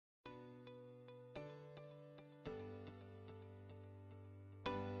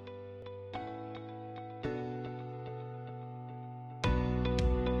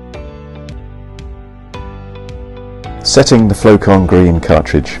Setting the Flowcon Green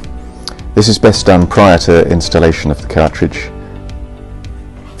cartridge. This is best done prior to installation of the cartridge.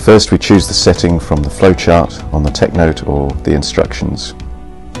 First we choose the setting from the flowchart on the tech note or the instructions.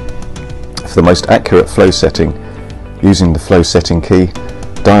 For the most accurate flow setting, using the flow setting key,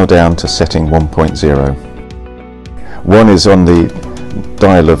 dial down to setting 1.0. 1 is on the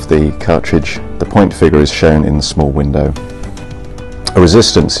dial of the cartridge, the point figure is shown in the small window. A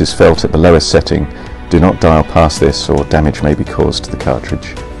resistance is felt at the lowest setting. Do not dial past this or damage may be caused to the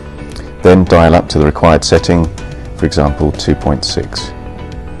cartridge. Then dial up to the required setting, for example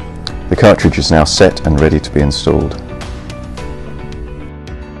 2.6. The cartridge is now set and ready to be installed.